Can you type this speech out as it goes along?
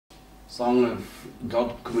song of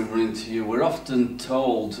God coming running to you, we're often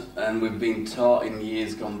told, and we've been taught in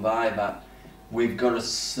years gone by, that we've got to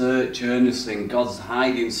search earnestly and God's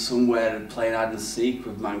hiding somewhere and playing hide and seek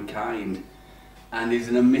with mankind, and he's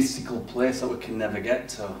in a mystical place that we can never get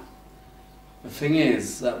to. The thing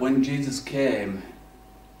is that when Jesus came,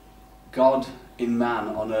 God in man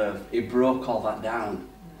on earth, he broke all that down.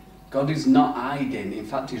 God is not hiding, in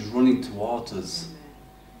fact he's running towards us.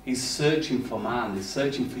 He's searching for man, he's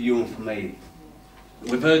searching for you and for me.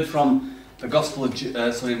 We've heard from the Gospel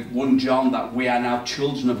of 1 John that we are now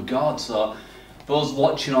children of God. So those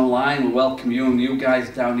watching online, we welcome you, and you guys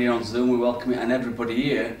down here on Zoom, we welcome you, and everybody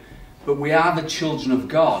here. But we are the children of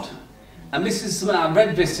God. And this is something, I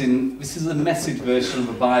read this is the Message version of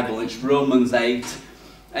the Bible, it's Romans 8.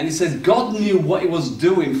 And it says, God knew what he was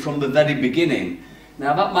doing from the very beginning.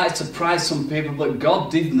 Now that might surprise some people, but God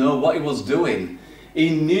did know what he was doing. He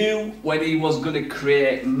knew when he was going to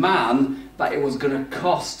create man that it was going to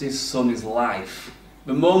cost his son his life.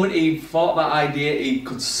 The moment he thought that idea, he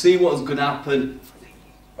could see what was going to happen.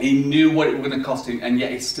 He knew what it was going to cost him, and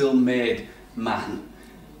yet he still made man.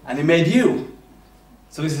 And he made you.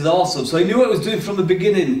 So this is awesome. So he knew what he was doing from the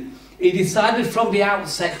beginning. He decided from the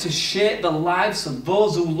outset to shape the lives of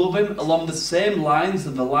those who love him along the same lines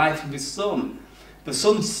of the life of his son. The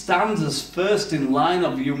Son stands as first in line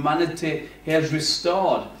of humanity he has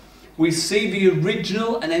restored. We see the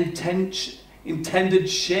original and intended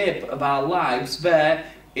shape of our lives there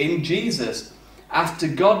in Jesus. After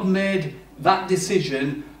God made that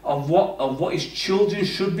decision of what his children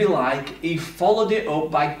should be like, he followed it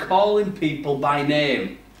up by calling people by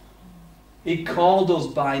name. He called us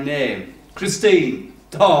by name. Christine,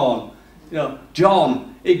 Dawn,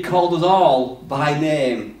 John, he called us all by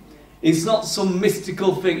name. It's not some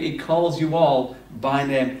mystical thing, he calls you all by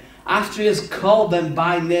name. After he has called them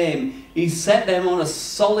by name, he set them on a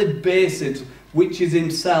solid basis, which is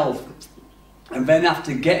himself. And then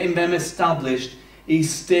after getting them established, he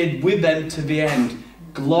stayed with them to the end,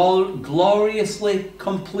 gloriously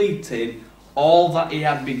completing all that he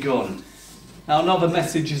had begun. Now I know the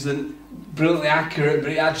message isn't brilliantly accurate,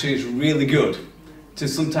 but it actually is really good to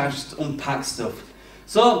sometimes just unpack stuff.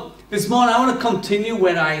 So this morning I want to continue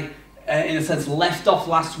where I in a sense left off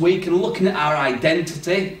last week, and looking at our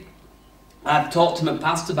identity. I've talked in the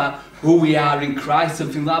past about who we are in Christ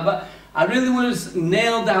and things like that, but I really want to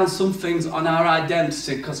nail down some things on our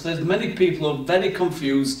identity, because there's many people who are very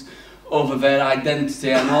confused over their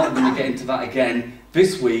identity. I'm not going to get into that again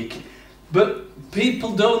this week, but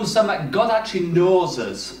people don't understand that God actually knows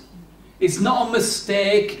us. It's not a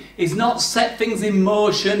mistake. He's not set things in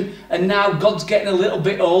motion and now God's getting a little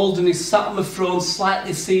bit old and he's sat on the throne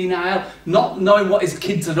slightly senile, not knowing what his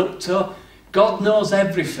kids are up to. God knows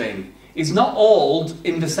everything. He's not old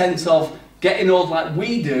in the sense of getting old like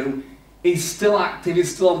we do. He's still active,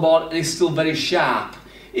 he's still on board, and he's still very sharp.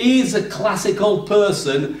 He's a classic old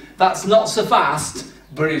person that's not so fast,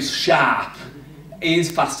 but he's sharp. He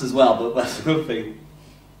is fast as well, but that's another thing.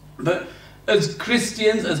 But as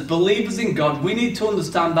Christians, as believers in God, we need to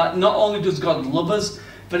understand that not only does God love us,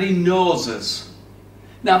 but he knows us.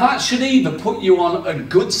 Now that should either put you on a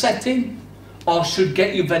good setting or should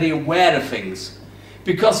get you very aware of things.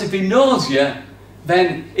 Because if he knows you,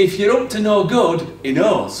 then if you're up to no good, he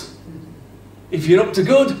knows. If you're up to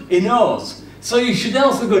good, he knows. So you should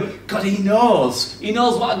also go, God, he knows. He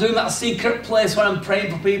knows what I do in that secret place when I'm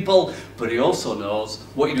praying for people, but he also knows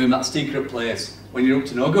what you do in that secret place when you're up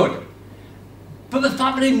to no good. But the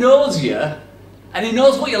fact that he knows you, and he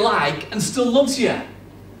knows what you like, and still loves you,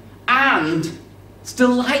 and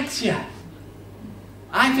still likes you,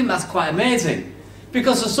 I think that's quite amazing.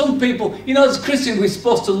 Because for some people, as Christians, we're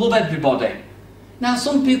supposed to love everybody. Now,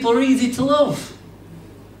 some people are easy to love.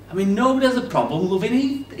 I mean, nobody has a problem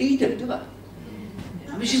loving Eden, do they?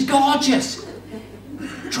 I mean, she's gorgeous.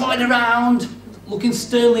 Trotting around, looking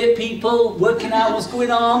sternly at people, working out what's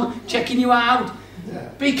going on, checking you out.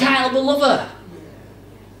 But you can't help but love her.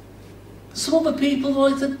 Some other people, though,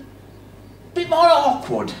 it's a bit more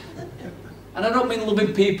awkward. And I don't mean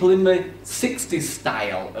loving people in the 60s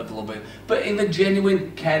style of loving, but in the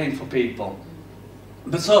genuine caring for people.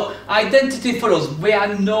 But so, identity for us, we are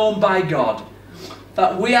known by God.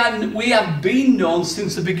 That we have been known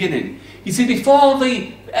since the beginning. You see, before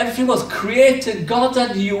everything was created, God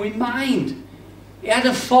had you in mind. He had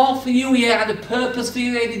a thought for you, he had a purpose for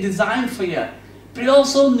you, he had a design for you. But he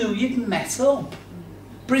also knew you'd mess up.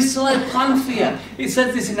 But he still had a plan for you. It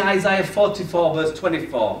says this in Isaiah 44 verse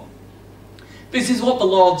 24. This is what the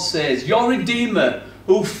Lord says, your Redeemer,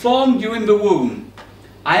 who formed you in the womb.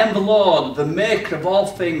 I am the Lord, the maker of all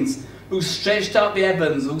things, who stretched out the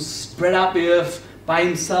heavens, who spread out the earth by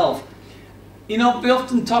himself. You know, we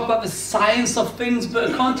often talk about the science of things, but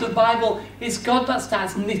according to the Bible, it's God that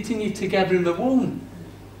starts knitting you together in the womb.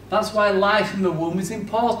 That's why life in the womb is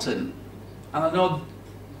important. And I know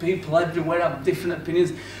people everywhere have different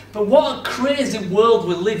opinions, but what a crazy world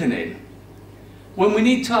we're living in, when we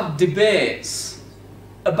need to have debates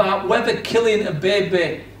about whether killing a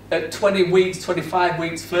baby at 20 weeks, 25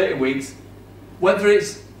 weeks, 30 weeks, whether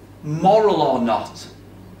it's moral or not.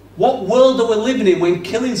 What world are we living in when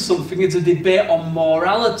killing something is a debate on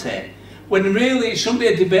morality, when really it shouldn't be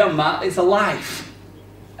a debate on that, it's a life.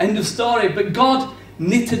 End of story. But God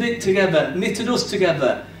knitted it together, knitted us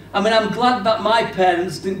together. I mean, I'm glad that my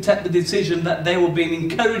parents didn't take the decision that they were being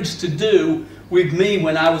encouraged to do with me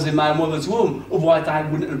when I was in my mother's womb, otherwise I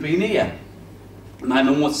wouldn't have been here. My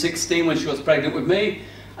mum was 16 when she was pregnant with me,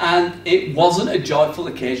 and it wasn't a joyful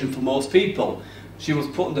occasion for most people. She was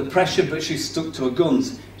put under pressure, but she stuck to her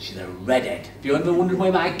guns. She's a redhead. If you ever wondered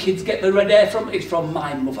where my kids get the red hair from, it's from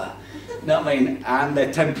my mother. You know what I mean? And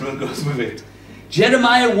their temperament goes with it.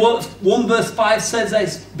 Jeremiah 1 verse 5 says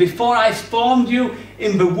this, before I formed you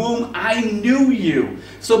in the womb, I knew you.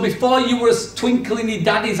 So before you were a twinkle in your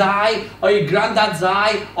daddy's eye, or your granddad's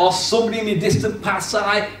eye, or somebody in your distant past's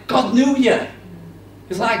eye, God knew you.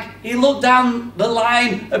 It's like he looked down the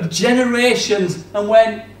line of generations and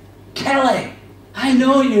went, Kelly, I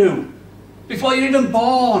know you. Before you were even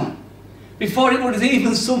born. Before it was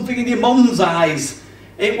even something in your mum's eyes.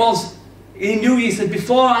 It was, he knew you. He said,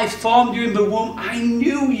 before I formed you in the womb, I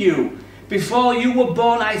knew you. Before you were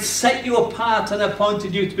born, I set you apart and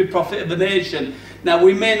appointed you to be prophet of the nation. Now,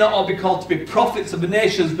 we may not all be called to be prophets of the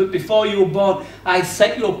nations, but before you were born, I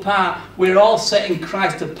set you apart. We're all set in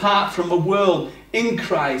Christ, apart from the world, in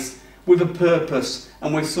Christ, with a purpose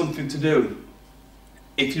and with something to do.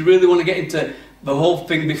 If you really want to get into the whole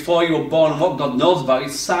thing before you were born and what God knows about it,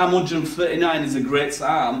 Psalm 139 is a great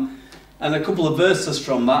psalm, and a couple of verses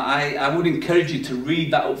from that, I would encourage you to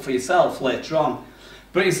read that up for yourself later on.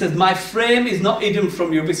 But it says, my frame is not hidden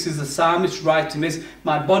from you. This is the psalmist writing this.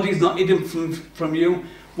 My body is not hidden from you.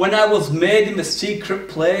 When I was made in the secret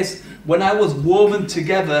place, when I was woven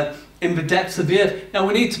together in the depths of the earth. Now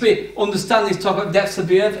we need to understand this talk about depths of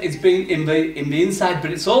the earth. It's being in the inside,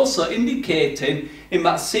 but it's also indicating in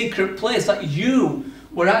that secret place that you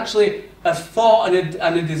were actually a thought and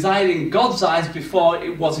a desire in God's eyes before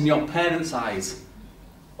it was in your parents' eyes,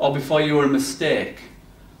 or before you were a mistake,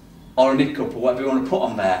 or an hiccup, or whatever you want to put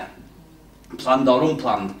on there, planned or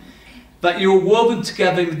unplanned. That you were woven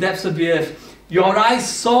together in the depths of the earth. Your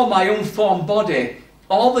eyes saw my unformed body.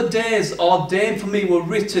 All the days ordained for me were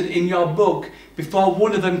written in your book before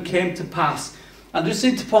one of them came to pass. I just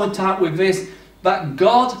need to point out with this that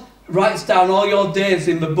God writes down all your days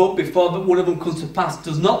in the book before one of them comes to pass.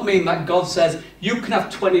 Does not mean that God says you can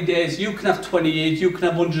have 20 days, you can have 20 years, you can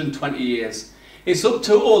have 120 years. It's up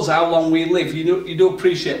to us how long we live. You do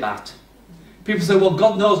appreciate that. People say, well,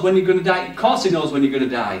 God knows when you're going to die. Of course he knows when you're going to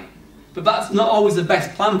die. But that's not always the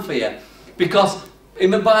best plan for you. Because in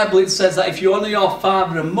the Bible it says that if you honour your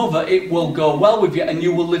father and mother, it will go well with you and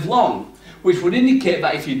you will live long. Which would indicate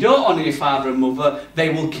that if you don't honour your father and mother, they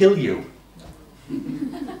will kill you.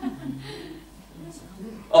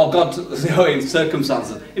 Oh God, in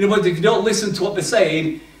circumstances. In other words, if you don't listen to what they're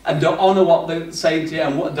saying and don't honour what they're saying to you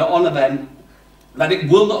and don't honour them, then it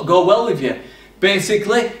will not go well with you.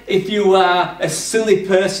 Basically, if you are a silly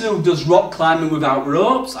person who does rock climbing without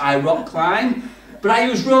ropes, I rock climb, but I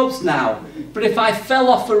use ropes now. But if I fell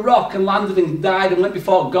off a rock and landed and died and went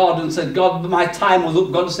before God and said, God, my time was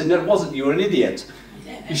up, God would say, no, it wasn't, you were an idiot.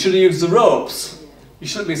 You should have used the ropes. You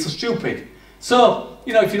shouldn't be so stupid. So,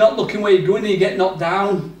 you know, if you're not looking where you're going and you get knocked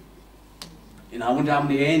down, you know, I wonder how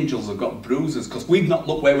many angels have got bruises because we've not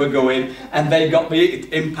looked where we're going and they got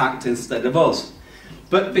the impact instead of us.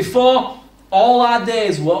 But before all our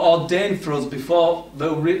days were ordained for us,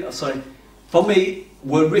 for me,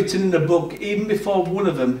 were written in a book even before one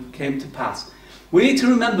of them came to pass. We need to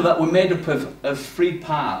remember that we're made up of three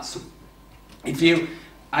parts. I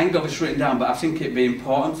ain't got this written down, but I think it'd be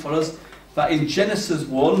important for us that in Genesis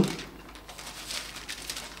 1,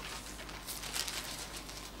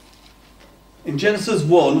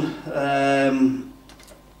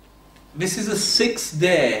 this is the sixth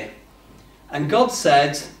day, and God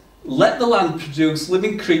said, let the land produce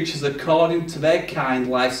living creatures according to their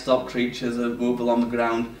kind, livestock creatures that move along the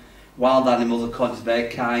ground, wild animals according to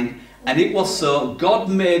their kind. And it was so. God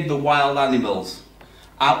made the wild animals.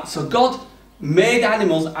 So God made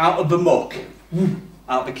animals out of the muck,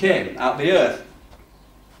 out of the cave, out of the earth.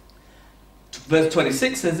 Verse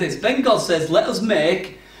 26 says this, then God says, let us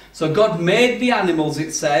make. So God made the animals,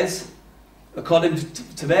 it says, according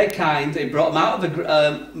to their kind, he brought them out of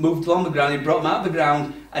the, moved along the ground, he brought them out of the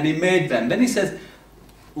ground, and he made them. Then he says,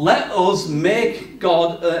 let us make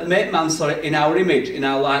man, in our image, in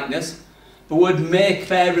our likeness. The word make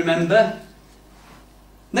there, remember.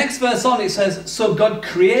 Next verse on, it says, so God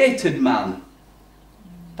created man.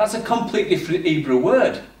 That's a completely different Hebrew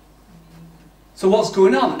word. So what's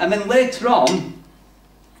going on? And then later on,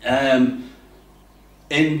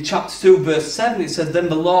 in chapter 2, verse 7, it says, then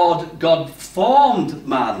the Lord God formed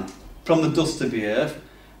man from the dust of the earth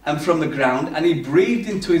and from the ground, and he breathed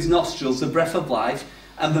into his nostrils the breath of life,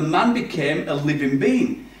 and the man became a living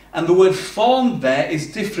being. And the word formed there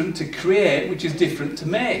is different to create, which is different to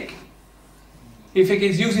make. You think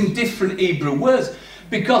he's using different Hebrew words,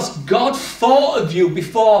 because God thought of you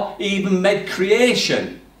before he even made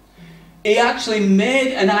creation. He actually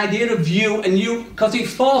made an idea of you, and you, because he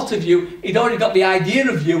thought of you, he'd already got the idea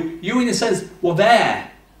of you. You, in a sense, were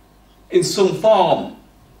there in some form.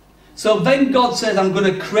 So then God says, I'm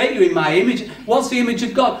going to create you in my image. What's the image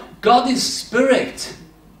of God? God is spirit.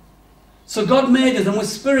 So God made us, and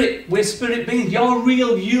we're spirit beings. Your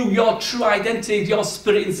real you, your true identity is your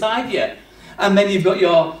spirit inside you. And then you've got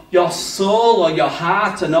your soul or your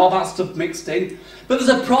heart and all that stuff mixed in. But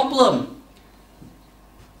there's a problem.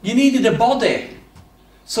 You needed a body.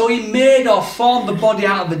 So he made or formed the body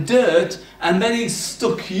out of the dirt, and then he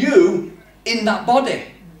stuck you in that body.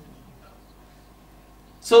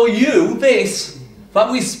 So that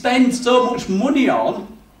we spend so much money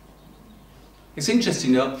on, it's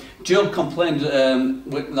interesting, you know, Joe complained,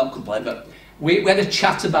 not complained, but we had a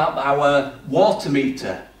chat about our water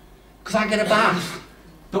meter, because I get a bath.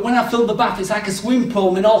 But when I fill the bath, it's like a swimming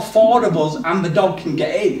pool, and all four of us and the dog can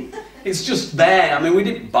get in. It's just there. I mean, we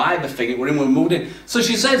didn't buy the thing, we moved in. So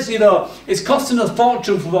she says, you know, it's costing us a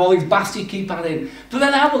fortune for all these baths you keep adding. But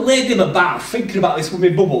then I was laid in the bath thinking about this with my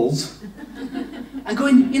bubbles and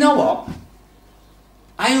going, you know what?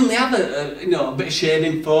 I only have a bit of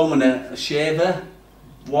shaving foam and a shaver,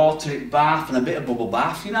 water bath and a bit of bubble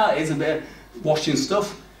bath. You know, it is a bit of washing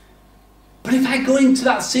stuff. But if I go into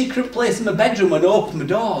that secret place in my bedroom and open the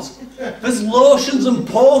doors, there's lotions and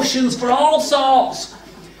potions for all sorts.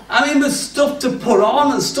 I mean, there's stuff to put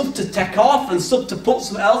on and stuff to take off and stuff to put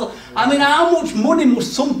something else. I mean, how much money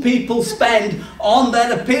must some people spend on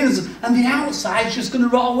their appearance, and the outside's just going to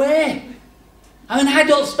rot away? I mean, I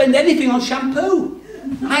don't spend anything on shampoo.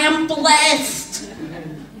 I am blessed.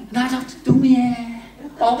 And I'd have to do my hair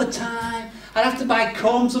all the time. I'd have to buy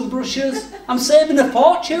combs and brushes. I'm saving a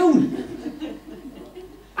fortune.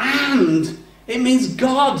 And it means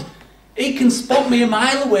God, he can spot me a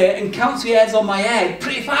mile away and count the hairs on my head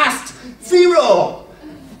pretty fast. 0.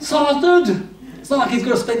 Sorted. It's not like he's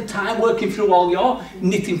going to spend time working through all your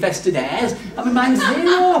knit-infested hairs. I mean, mine's 0.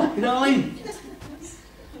 You know what I mean?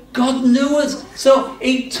 God knew us. So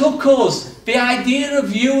he took us, the idea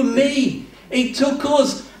of you and me. He took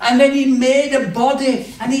us and then he made a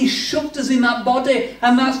body and he shoved us in that body.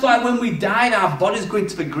 And that's why when we died, our bodies go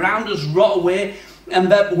into the ground, just rot away. And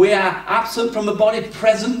that we are absent from the body,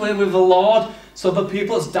 present with the Lord. So the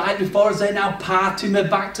people that's died before us, they're now parting, they're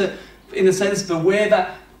back to, in a sense, the way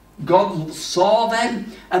that God saw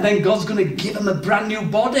them. And then God's going to give them a brand new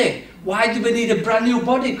body. Why do we need a brand new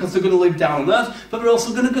body? Because they're going to live down on earth, but they're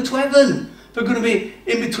also going to go to heaven. They're going to be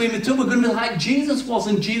in between the two. We're going to be like Jesus was,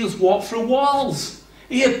 and Jesus walked through walls.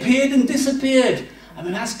 He appeared and disappeared. I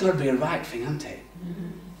mean, that's got to be a right thing, hasn't it?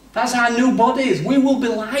 That's our new bodies. We will be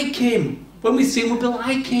like him. When we see him, we'll be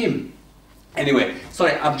like him. Anyway,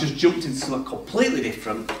 sorry, I've just jumped into something completely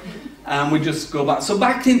different. And we just go back. So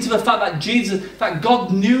back into the fact that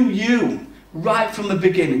God knew you right from the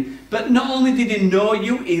beginning. But not only did he know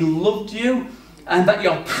you, he loved you. And that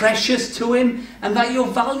you're precious to him. And that you're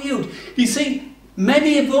valued. You see,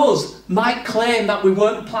 many of us might claim that we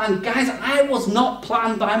weren't planned. Guys, I was not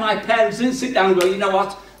planned by my parents. I didn't sit down and go, you know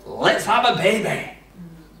what, let's have a baby.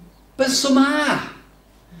 But some are.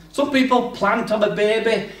 Some people plan to have a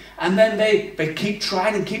baby and then they keep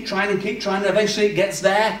trying and keep trying and keep trying, and eventually it gets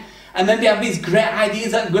there. And then they have these great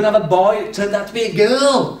ideas that they're going to have a boy. It turns out to be a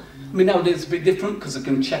girl. I mean, nowadays it's a bit different because they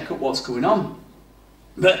can check up what's going on.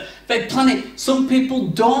 But they plan it. Some people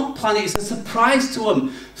don't plan it. It's a surprise to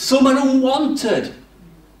them. Some are unwanted.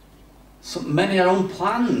 Many are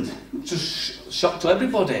unplanned. Just shock to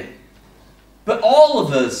everybody. But all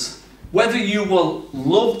of us, whether you were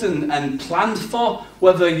loved and planned for,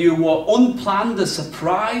 whether you were unplanned, a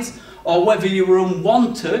surprise, or whether you were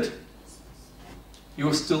unwanted, you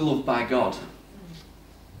were still loved by God.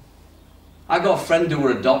 I got a friend who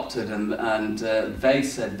were adopted, and they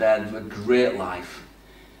said they had a great life.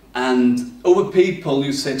 And other people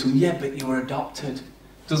who say to them, yeah, but you were adopted.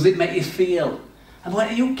 does it make you feel? I'm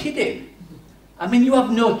like, are you kidding? I mean, you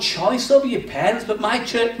have no choice over your parents, but my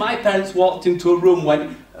parents walked into a room,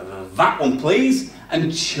 went, that one please,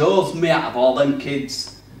 and chose me out of all them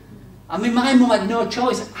kids. I mean, my mum had no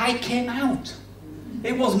choice. I came out.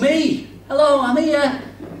 It was me. Hello, I'm here.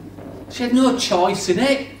 She had no choice in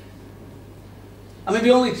it. I mean,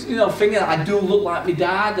 the only thing that I do look like my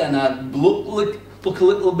dad, and I look a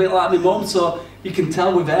little bit like my mum, so you can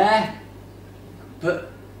tell with hair. But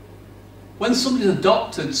when somebody's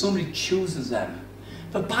adopted, somebody chooses them.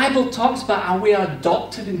 The Bible talks about how we are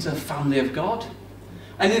adopted into the family of God.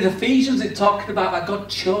 And in Ephesians it's talking about that God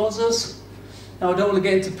chose us. Now I don't want to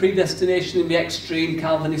get into predestination in the extreme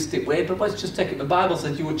Calvinistic way, but let's just take it. The Bible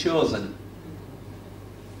says you were chosen.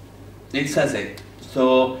 It says it.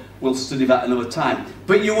 So we'll study that another time.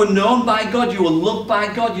 But you were known by God, you were loved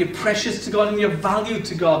by God, you're precious to God and you're valued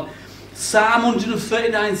to God. Psalm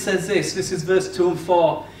 139 says this is verse 2 and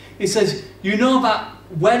 4. It says, you know that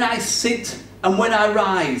when I sit and when I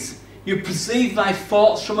rise, you perceive my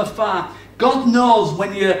thoughts from afar. God knows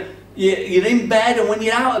when you're in bed and when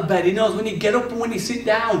you're out of bed. He knows when you get up and when you sit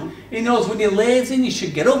down. He knows when you're lazy and you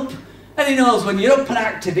should get up. And He knows when you're up and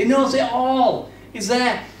active. He knows it all. He's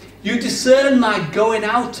there. You discern my going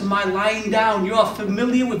out and my lying down. You are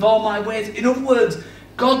familiar with all my ways. In other words,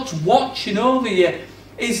 God's watching over you.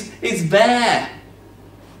 He's there.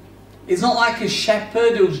 He's not like a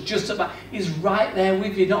shepherd who's just about, He's right there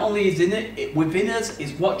with you. Not only is in it within us,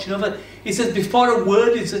 He's watching over. He says, before a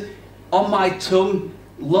word is on my tongue,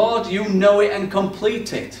 Lord, you know it and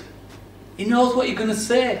complete it. He knows what you're going to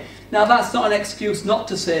say. Now that's not an excuse not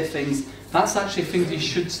to say things. That's actually things you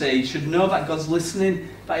should say. You should know that God's listening,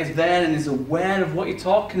 that He's there and He's aware of what you're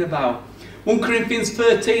talking about. 1 Corinthians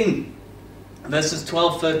 13, verses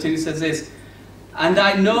 12-13, it says this, and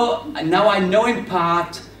now I know in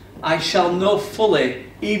part, I shall know fully,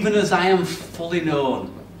 even as I am fully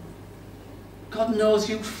known. God knows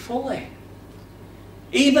you fully.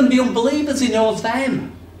 Even the unbelievers, He knows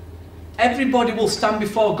them. Everybody will stand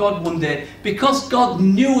before God one day. Because God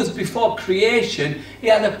knew us before creation, He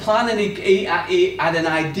had a plan and He had an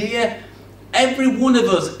idea. Every one of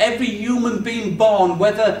us, every human being born,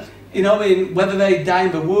 whether they die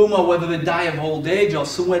in the womb or whether they die of old age or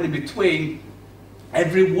somewhere in between,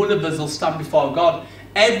 every one of us will stand before God.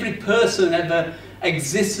 Every person ever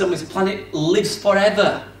existed on this planet lives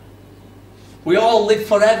forever. We all live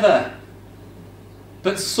forever.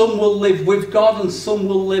 But some will live with God and some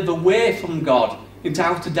will live away from God into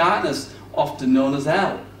outer darkness, often known as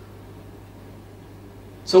hell.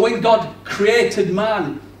 So when God created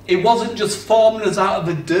man, He wasn't just forming us out of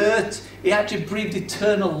the dirt. He actually breathed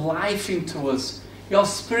eternal life into us. Your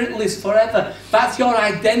spirit lives forever. That's your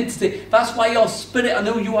identity. That's why your spirit and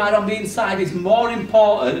who you are on the inside is more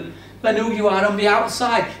important than who you are on the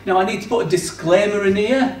outside. Now I need to put a disclaimer in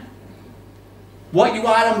here. What you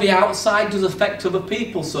are on the outside does affect other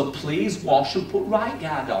people, so please wash and put right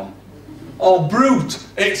guard on. Oh, brute,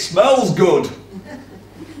 it smells good.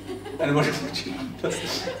 Anybody?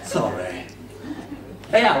 Sorry.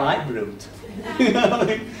 Hey, I like brute.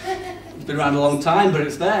 It's been around a long time, but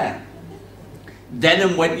it's there.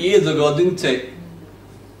 Denim went years ago, didn't it?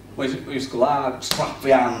 We used to go, slap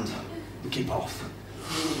the hand and keep off.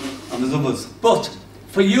 And there's others. But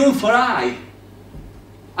for you and for I,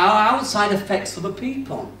 our outside affects other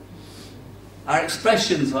people. Our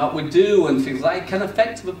expressions, what we do and things like that can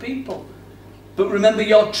affect other people. But remember,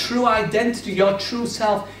 your true identity, your true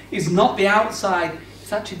self is not the outside.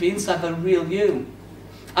 It's actually the inside, the real you.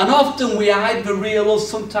 And often we hide the real us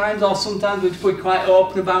sometimes, or sometimes we're quite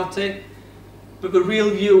open about it. But the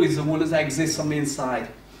real you is the one that exists on the inside.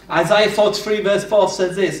 Isaiah 43 verse 4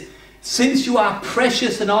 says this, since you are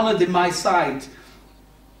precious and honoured in my sight,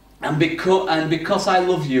 and because I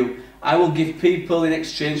love you, I will give people in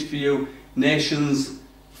exchange for you, nations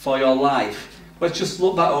for your life. Let's just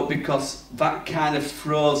look that up because that kind of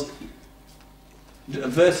throws, a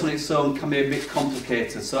verse on its own can be a bit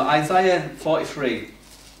complicated. So Isaiah 43.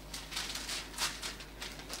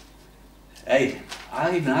 Hey,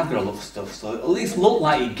 I've got to look for stuff, so at least look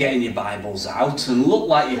like you're getting your Bibles out and look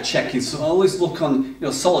like you're checking some, at least look on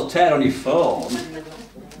solitaire on your phone.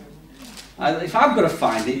 If I've got to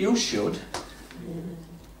find it, you should.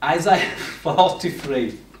 Isaiah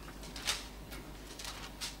 43.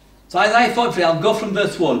 So Isaiah 43, I'll go from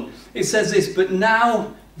verse 1. It says this, but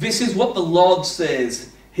now this is what the Lord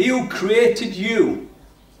says. He who created you,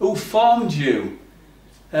 who formed you,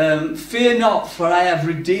 fear not, for I have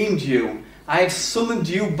redeemed you. I have summoned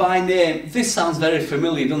you by name. This sounds very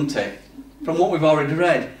familiar, doesn't it? From what we've already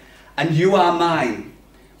read. And you are mine.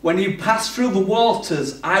 When you pass through the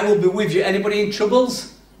waters, I will be with you. Anybody in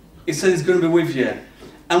troubles? He says he's going to be with you.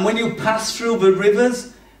 And when you pass through the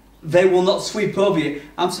rivers, they will not sweep over you.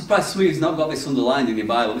 I'm surprised some of you've not got this underlined in your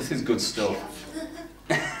Bible. This is good stuff.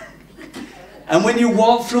 And when you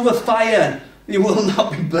walk through the fire, you will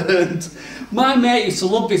not be burned. My mate used to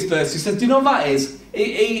love this verse. He says, do you know what that is?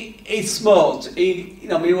 He smoked. He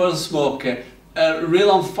was a smoker.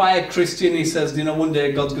 Real on fire Christian. He says, one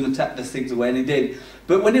day God's going to take these things away, and he did.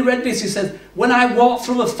 But when he read this, he says, when I walk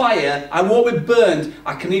through a fire, I won't be burned.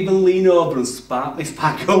 I can even lean over and spark this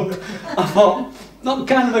back up. I thought, not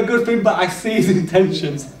kind of a good thing, but I see his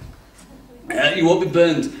intentions. You won't be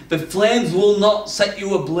burned. The flames will not set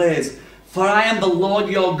you ablaze. For I am the Lord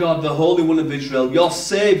your God, the Holy One of Israel, your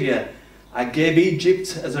Saviour. I gave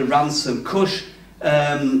Egypt as a ransom, Cush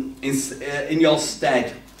in your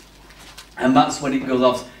stead. And that's when it goes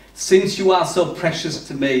off. Since you are so precious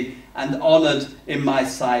to me and honoured in my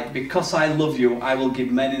sight, because I love you, I will give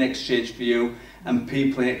men in exchange for you and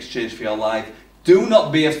people in exchange for your life. Do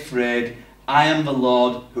not be afraid. I am the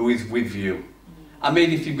Lord who is with you. I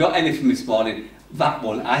mean, if you've got anything this morning, that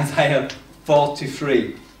one, Isaiah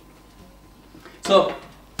 43. So,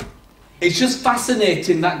 it's just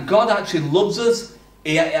fascinating that God actually loves us.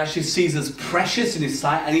 He actually sees us precious in his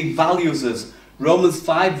sight, and he values us. Romans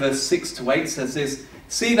 5 verse 6 to 8 says this,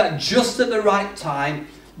 see that just at the right time,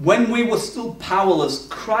 when we were still powerless,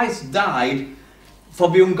 Christ died for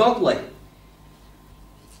the ungodly.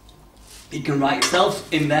 He can write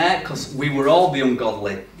himself in there because we were all the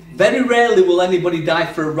ungodly. Very rarely will anybody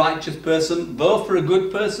die for a righteous person, though for a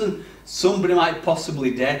good person, somebody might possibly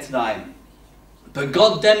dare to die. But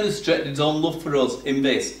God demonstrated his own love for us in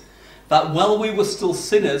this, that while we were still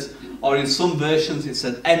sinners, or in some versions it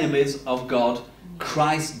said enemies of God,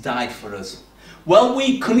 Christ died for us. Well,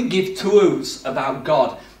 we couldn't give two hoots about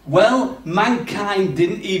God. Well, mankind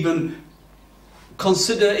didn't even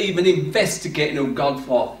consider even investigating who God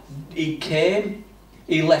was. He came,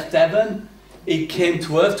 he left heaven, he came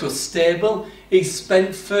to earth, to a stable. He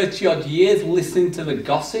spent 30 odd years listening to the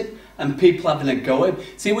gossip and people having a go at him.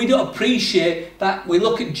 See, we don't appreciate that. We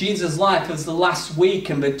look at Jesus' life as the last week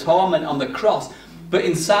and the torment on the cross. But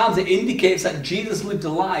in Psalms it indicates that Jesus lived a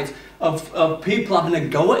life of people having a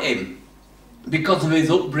go at him. Because of his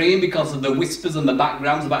upbringing, because of the whispers and the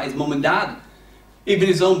backgrounds about his mum and dad. Even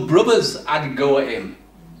his own brothers had a go at him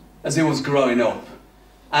as he was growing up.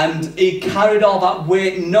 And he carried all that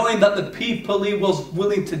weight, knowing that the people he was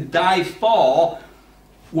willing to die for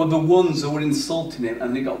were the ones who were insulting him,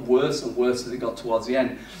 and it got worse and worse as it got towards the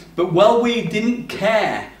end. But while we didn't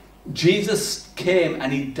care, Jesus came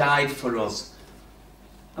and he died for us.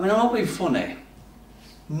 I mean, I'm not being funny.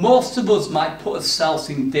 Most of us might put ourselves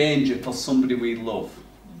in danger for somebody we love.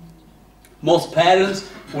 Most parents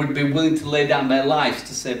would be willing to lay down their lives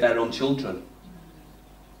to save their own children.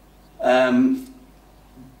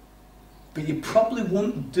 But you probably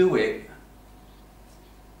wouldn't do it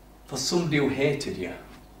for somebody who hated you.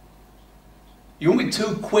 You won't be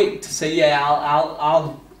too quick to say, yeah,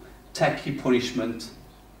 I'll take your punishment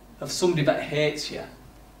of somebody that hates you.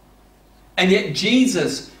 And yet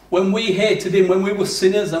Jesus, when we hated him, when we were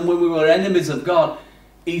sinners and when we were enemies of God,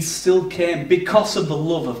 he still came because of the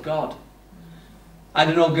love of God. I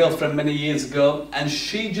had an old girlfriend many years ago, and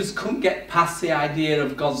she just couldn't get past the idea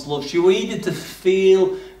of God's love. She needed to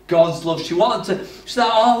feel God's love. She wanted to, she said,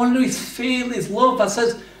 oh, I want to feel his love. I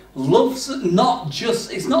says, love's not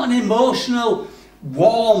just, it's not an emotional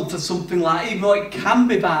warmth or something like that, even though it can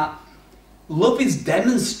be that. Love is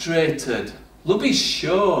demonstrated. Love is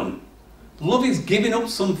shown. Love is giving up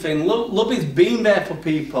something. Love is being there for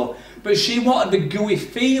people. But she wanted the gooey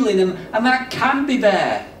feeling, and that can be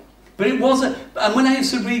there. But it wasn't. And when I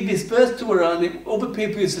used to read this verse to her, and other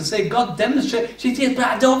people used to say, God demonstrated, she said, but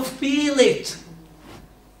I don't feel it.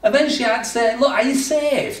 Eventually I'd say, look, are you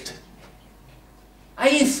saved? Are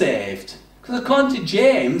you saved? Because according to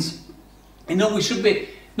James, we should be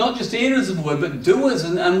not just hearers of the word, but doers,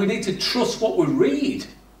 and we need to trust what we read.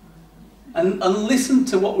 And listen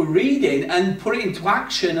to what we're reading and put it into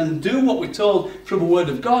action and do what we're told from the Word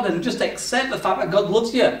of God and just accept the fact that God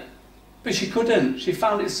loves you. But she couldn't. She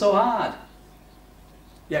found it so hard.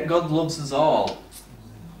 Yet God loves us all.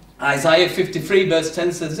 Isaiah 53 verse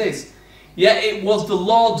 10 says this, yet it was the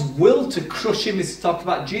Lord's will to crush him. It's talking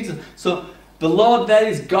about Jesus. So the Lord there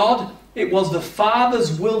is God. It was the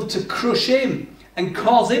Father's will to crush him and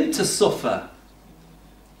cause him to suffer.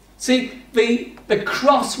 See, the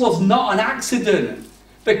cross was not an accident.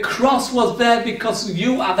 The cross was there because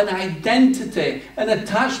you have an identity, an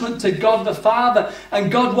attachment to God the Father.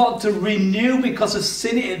 And God wanted to renew because of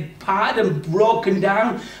sin. It had parted and broken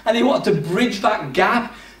down. And he wanted to bridge that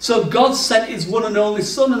gap So God sent his one and only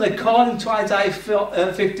Son, and according to Isaiah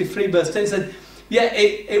 53 verse 10, it said, yeah,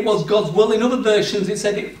 it was God's will. In other versions it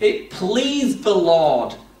said it pleased the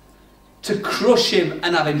Lord to crush him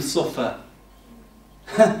and have him suffer.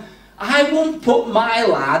 I won't put my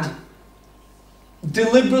lad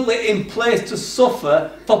deliberately in place to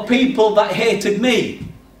suffer for people that hated me.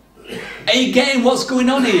 Are you getting what's going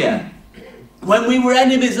on here? When we were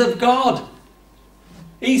enemies of God,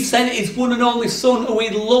 he sent his one and only Son, who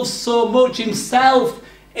he loved so much, himself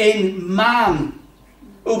in man,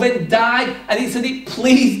 who then died, and he said it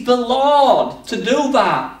pleased the Lord to do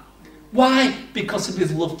that. Why? Because of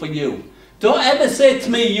his love for you. Don't ever say to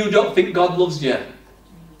me you don't think God loves you,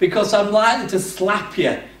 because I'm likely to slap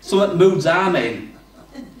you so it moves arm in.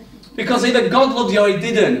 Because either God loves you or he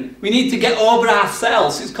didn't. We need to get over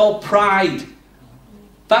ourselves. It's called pride.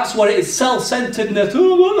 That's what it is, self-centeredness.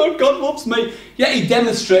 Oh, God loves me. Yeah, he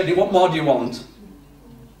demonstrated it. What more do you want?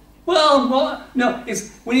 Well, no,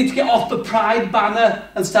 we need to get off the pride banner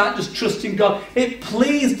and start just trusting God. It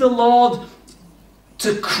pleased the Lord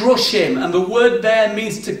to crush him. And the word there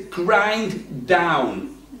means to grind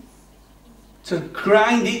down. To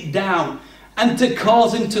grind it down. And to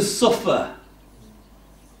cause him to suffer.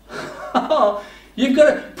 You've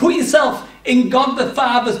got to put yourself in God the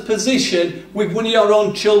Father's position with one of your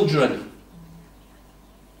own children.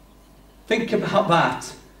 Think about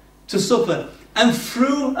that. To suffer. And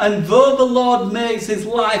though the Lord makes his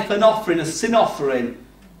life an offering, a sin offering,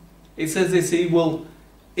 it says this, he will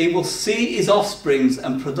see his offsprings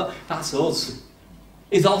and produce. That's us.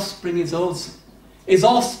 His offspring is us. His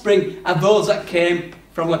offspring are those that came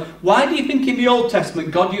from God. Why do you think in the Old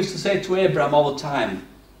Testament God used to say to Abraham all the time,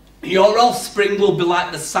 your offspring will be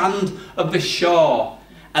like the sand of the shore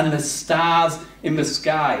and the stars in the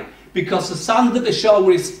sky? Because the sand of the shore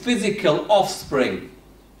were his physical offspring.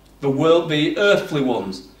 The earthly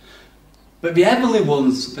ones. But the heavenly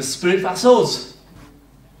ones, the spirit, that's us.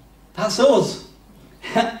 That's us.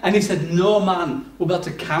 And he said no man will be able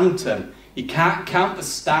to count them. You can't count the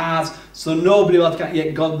stars, so nobody will be able to count,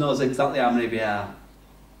 yet God knows exactly how many there are.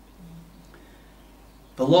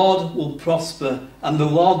 The Lord will prosper, and the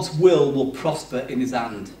Lord's will prosper in his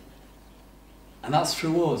hand. And that's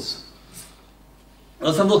through us.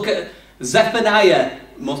 Let's have a look at Zephaniah.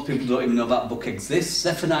 Most people don't even know that book exists.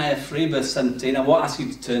 Zephaniah 3 verse 17. I won't ask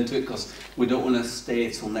you to turn to it because we don't want to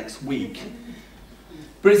stay till next week.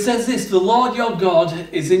 But it says this, the Lord your God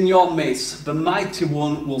is in your midst. The mighty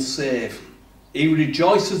one will save. He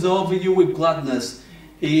rejoices over you with gladness.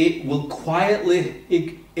 He will quiet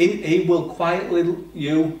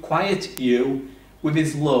you with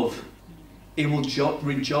his love. He will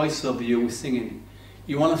rejoice over you with singing.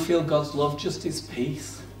 You want to feel God's love? Just his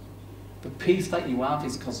peace. The peace that you have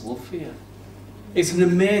is God's love for you. It's an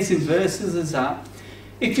amazing verse, isn't that?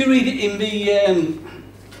 If you read it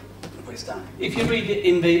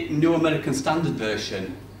in the New American Standard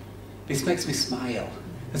Version, this makes me smile.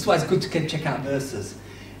 That's why it's good to check out verses.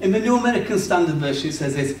 In the New American Standard Version, it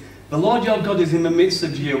says this, the Lord your God is in the midst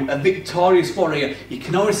of you, a victorious warrior. You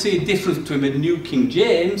can always see a difference between the New King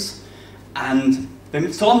James and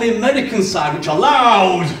so on the American side, which are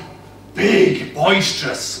loud, big,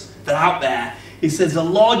 boisterous, they're out there. He says, the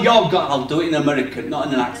Lord your God, I'll do it in American, not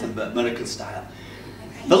in an accent, but American style.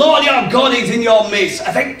 The Lord your God is in your midst,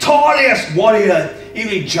 a victorious warrior.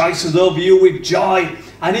 He rejoices over you with joy,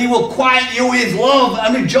 and he will quiet you with love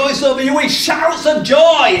and rejoice over you with shouts of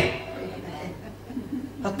joy.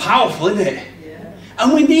 That's powerful, isn't it? Yeah.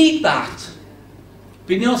 And we need that.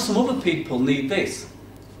 But you know, some other people need this.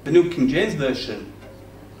 The New King James Version.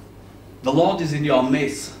 The Lord is in your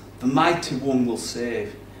midst. The mighty one will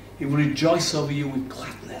save. He will rejoice over you with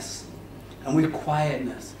gladness and with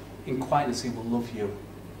quietness. In quietness he will love you.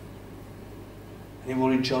 And he will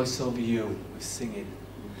rejoice over you with singing.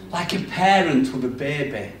 Like a parent with a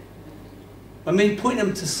baby. I mean, putting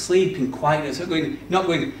them to sleep in quietness. Not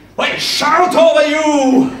going, wait, shout over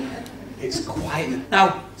you! It's quietness.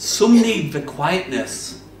 Now, some need the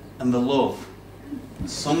quietness and the love.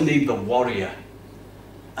 Some need the warrior.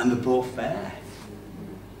 And they're both there.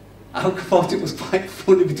 I thought it was quite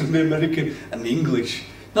funny between the American and the English.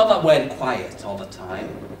 Not that we're quiet all the time.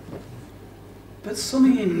 But some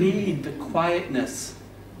of you need the quietness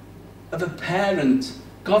of a parent,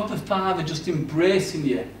 God the Father just embracing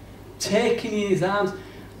you, taking you in his arms.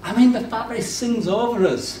 I mean, the fact that he sings over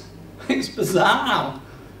us. It's bizarre.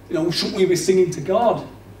 You know, shouldn't we be singing to God?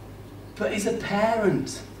 But he's a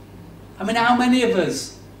parent. I mean, how many of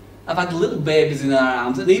us have had little babies in our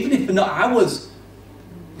arms, and even if they're not ours,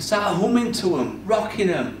 we start humming to them, rocking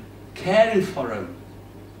them, caring for them.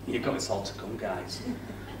 You've got this all to come, guys.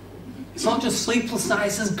 It's not just sleepless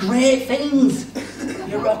nights, there's great things.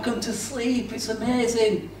 You rock them to sleep, it's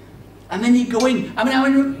amazing. And then you go in. I mean, I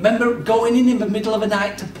remember going in the middle of the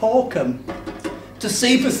night to poke them, to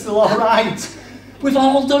see if they're still all right. We've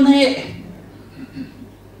all done it.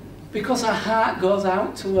 Because our heart goes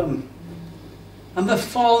out to them. And they've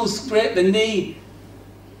fallen, scrape the knee.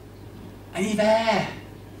 And you're there.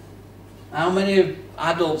 How many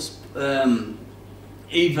adults,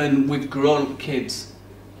 even with grown-up kids,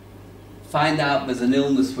 find out there's an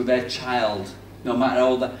illness with their child, no matter how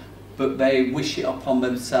old, but they wish it upon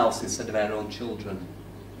themselves instead of their own children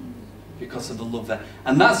because of the love there.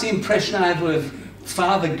 And that's the impression I have with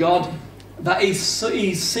Father God, that he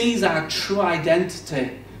sees our true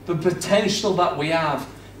identity, the potential that we have,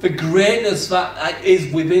 the greatness that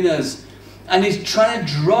is within us, and he's trying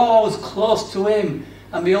to draw us close to him.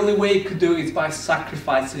 And the only way he could do it is by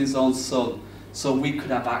sacrificing his own son, so we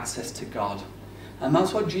could have access to God. And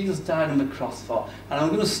that's what Jesus died on the cross for. And I'm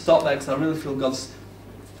going to stop there because I really feel God's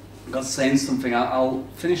saying something. I'll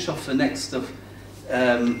finish off the next stuff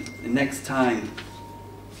next time.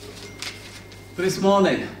 But this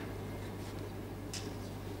morning,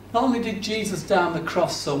 not only did Jesus die on the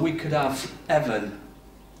cross so we could have heaven,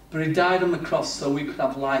 but he died on the cross so we could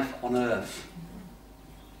have life on earth.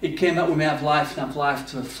 He came that we may have life and have life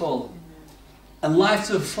to the full. And life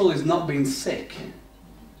to the full is not being sick.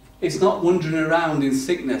 It's not wandering around in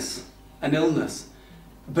sickness and illness.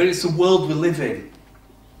 But it's the world we live in.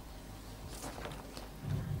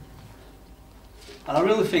 And I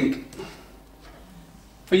really think,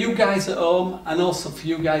 for you guys at home and also for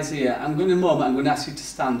you guys here, in a moment I'm going to ask you to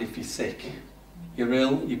stand if you're sick. You're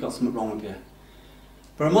ill, you've got something wrong with you.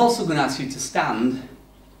 But I'm also going to ask you to stand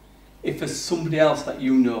if there's somebody else that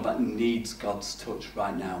you know that needs God's touch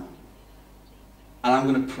right now. And I'm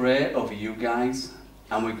going to pray over you guys,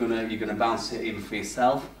 and you're going to bounce it either for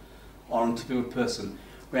yourself or onto the other person.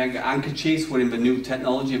 We ain't got handkerchiefs, we're in the new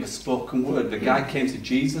technology of a spoken word. The guy came to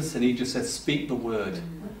Jesus and he just said, speak the word.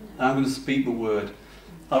 And I'm going to speak the word.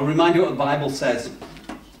 I'll remind you what the Bible says.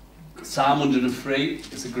 Psalm 103,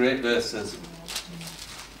 it's a great verses.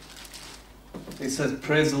 It says,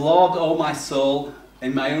 praise the Lord, O my soul,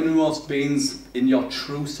 in my innermost beings, in your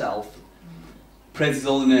true self. Praise his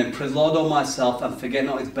holy name. Praise the Lord, O myself, and forget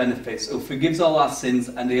not his benefits, who forgives all our sins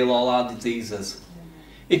and heals all our diseases.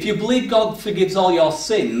 If you believe God forgives all your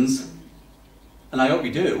sins, and I hope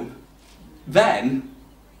you do, then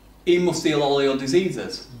he must heal all your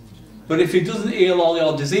diseases. But if he doesn't heal all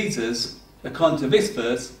your diseases, according to this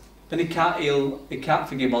verse, then he can't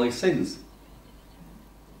forgive all your sins.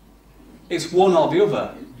 It's one or the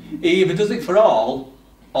other. He either does it for all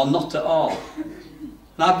or not at all.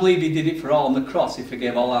 And I believe he did it for all on the cross. He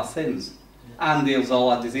forgave all our sins and heals all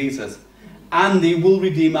our diseases. And he will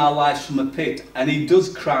redeem our lives from a pit. And he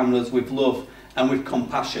does crown us with love and with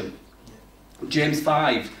compassion. James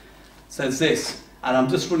 5 says this, and I'm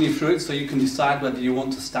just running through it so you can decide whether you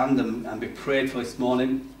want to stand and be prayed for this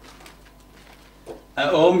morning.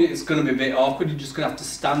 At home it's going to be a bit awkward, you're just going to have to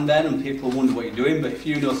stand there and people wonder what you're doing, but if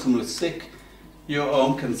you know someone who's sick, you at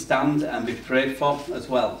home can stand and be prayed for as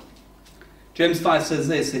well. James 5 says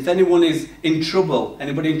this, if anyone is in trouble,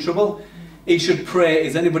 anybody in trouble? He should pray.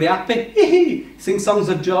 Is anybody happy? Sing songs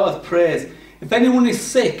of joy, of praise. If anyone is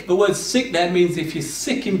sick, the word sick there means if you're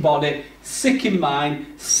sick in body, sick in mind,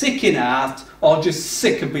 sick in heart, or just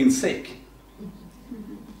sick of being sick.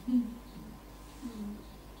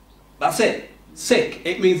 That's it. Sick.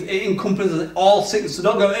 It means it encompasses all sickness. So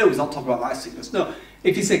don't go, oh, he's not talking about my sickness. No.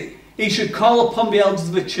 If you're sick, he should call upon the elders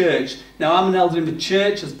of the church. Now, I'm an elder in the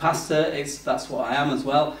church as pastor. That's what I am as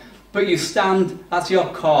well. But you stand, that's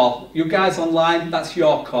your call. You guys online, that's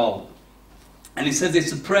your call. And he says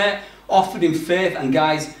it's a prayer offered in faith. And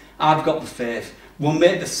guys, I've got the faith. Will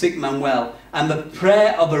make the sick man well. And the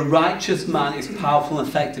prayer of a righteous man is powerful and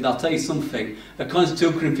effective. I'll tell you something. According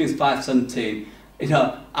to 2 Corinthians 5:17, you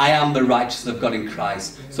know, I am the righteousness of God in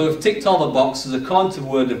Christ. So we've ticked all the boxes according to the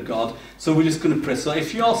word of God. So we're just going to pray. So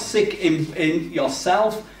if you're sick in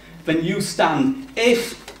yourself, then you stand.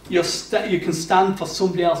 If you can stand for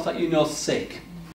somebody else that you know is sick.